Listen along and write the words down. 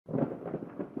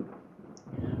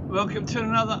Welcome to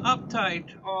another update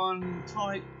on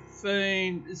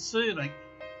Typhoon Soulik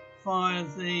via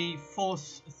the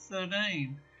Force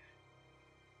 13.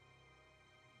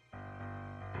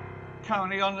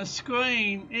 Currently on the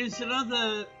screen is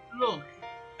another look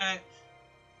at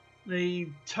the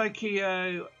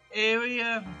Tokyo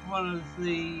area, one of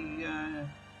the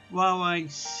railway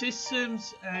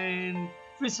systems, and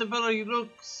visibility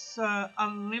looks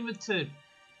unlimited.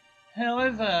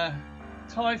 However,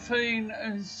 Typhoon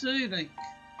Soulik,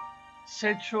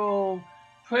 central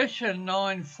pressure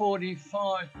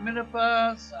 945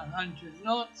 millibars, 100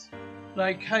 knots,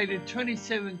 located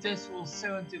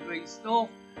 27.7 degrees north,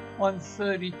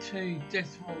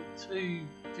 132.2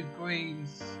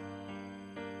 degrees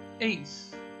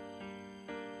east.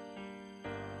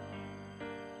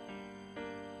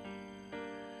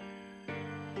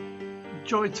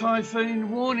 Joy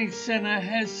Typhoon Warning Centre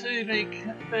has Soulik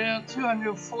about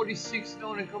 246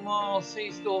 nautical miles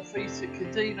east-northeast of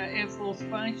Kadena Air Force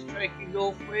Base, tracking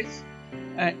northwest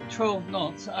at 12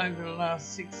 knots over the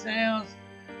last 6 hours.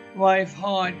 Wave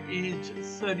height is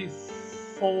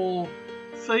 34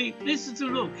 feet. This is a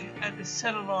look at the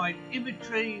satellite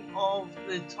imagery of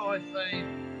the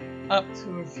typhoon up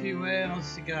to a few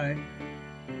hours ago.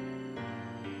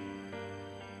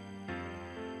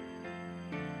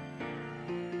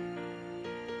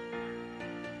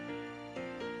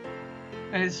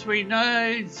 As we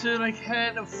know, Soulik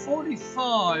had a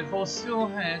 45, or still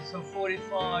has a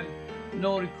 45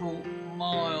 nautical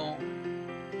mile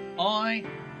eye,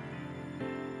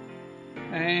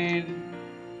 and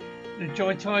the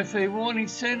Joy Typhoon Warning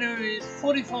Centre is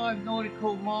 45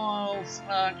 nautical miles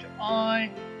large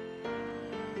eye,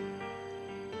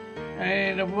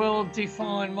 and a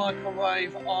well-defined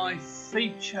microwave eye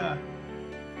feature.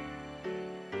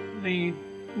 The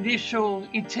initial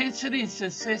intensity is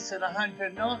assessed at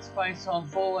 100 knots based on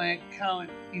fallout current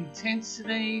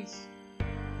intensities,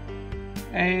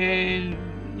 and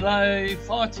low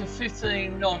 5 to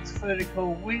 15 knots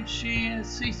vertical wind shear,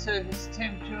 sea surface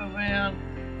temperature around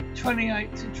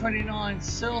 28 to 29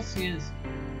 Celsius,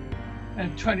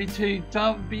 and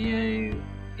 22W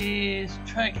is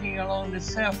tracking along the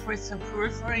southwestern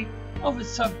periphery of a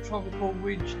subtropical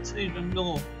ridge to the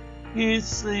north.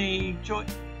 Here's the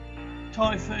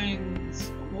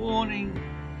Typhoon's warning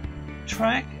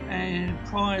track, and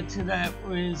prior to that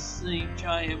was the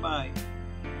JMA.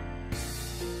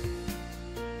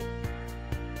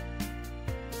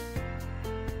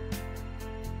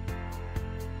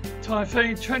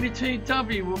 Typhoon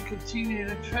 22W will continue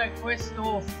to track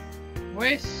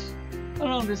west-northwest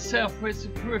along the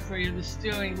southwestern periphery of the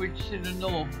steering ridge to the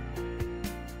north.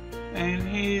 And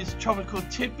here's tropical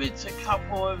tidbits, a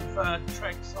couple of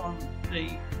tracks on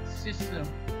the system.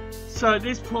 So at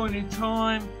this point in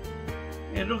time,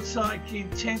 it looks like the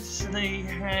intensity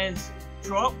has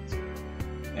dropped,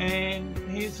 and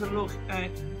here's a look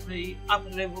at the upper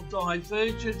level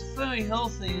divergence. Very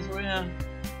healthy, is around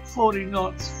 40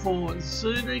 knots for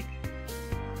Soulik,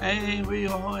 and we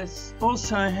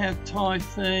also have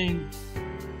Typhoon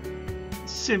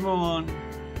Cimarron.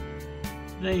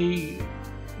 The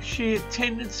shear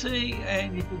tendency,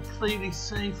 and you can clearly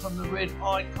see from the red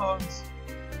icons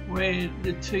where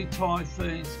the two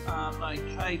typhoons are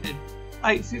located.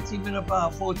 850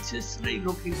 millibar vorticity,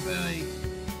 looking very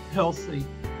healthy.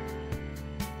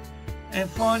 And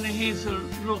finally, here's a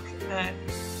look at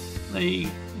the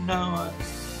NOAA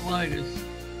floaters.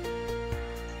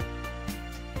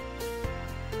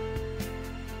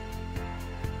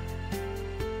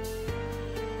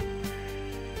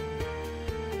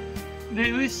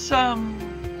 There is some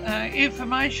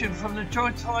information from the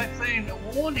Joy Typhoon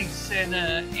Warning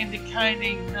Centre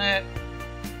indicating that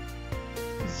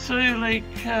Soulik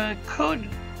could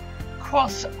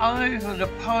cross over the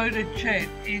polar jet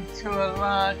into a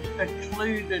large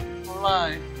occluded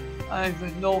flow over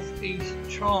northeast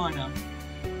China.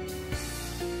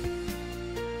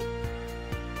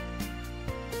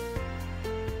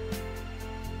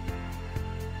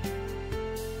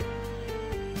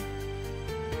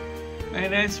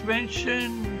 And as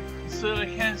mentioned,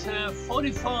 Soulik has a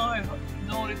 45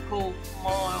 nautical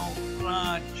mile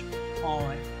large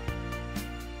eye.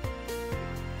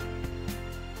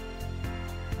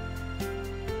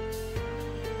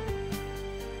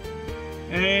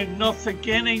 And not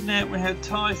forgetting that we have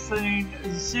Typhoon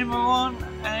Cimarron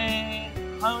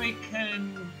and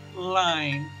Hurricane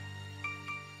Lane.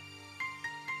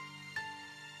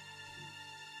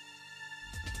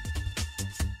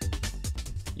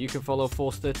 You can follow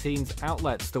Force 13's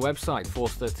outlets, the website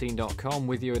force13.com,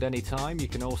 with you at any time. You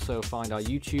can also find our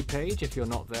YouTube page if you're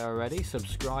not there already,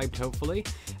 subscribed hopefully,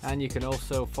 and you can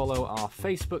also follow our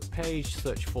Facebook page,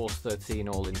 search Force 13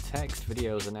 all in text.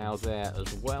 Videos are now there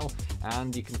as well,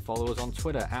 and you can follow us on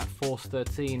Twitter at Force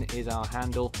 13 is our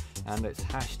handle, and it's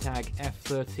hashtag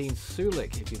F13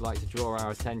 Soulik if you'd like to draw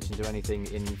our attention to anything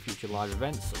in future live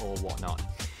events or whatnot.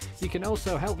 You can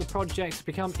also help the project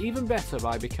become even better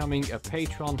by becoming a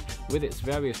patron with its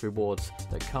various rewards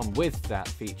that come with that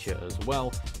feature as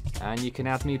well. And you can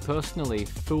add me personally,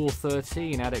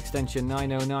 Fool13 at extension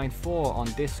 9094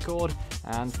 on Discord,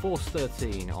 and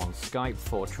Force13 on Skype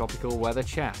for tropical weather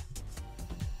chat.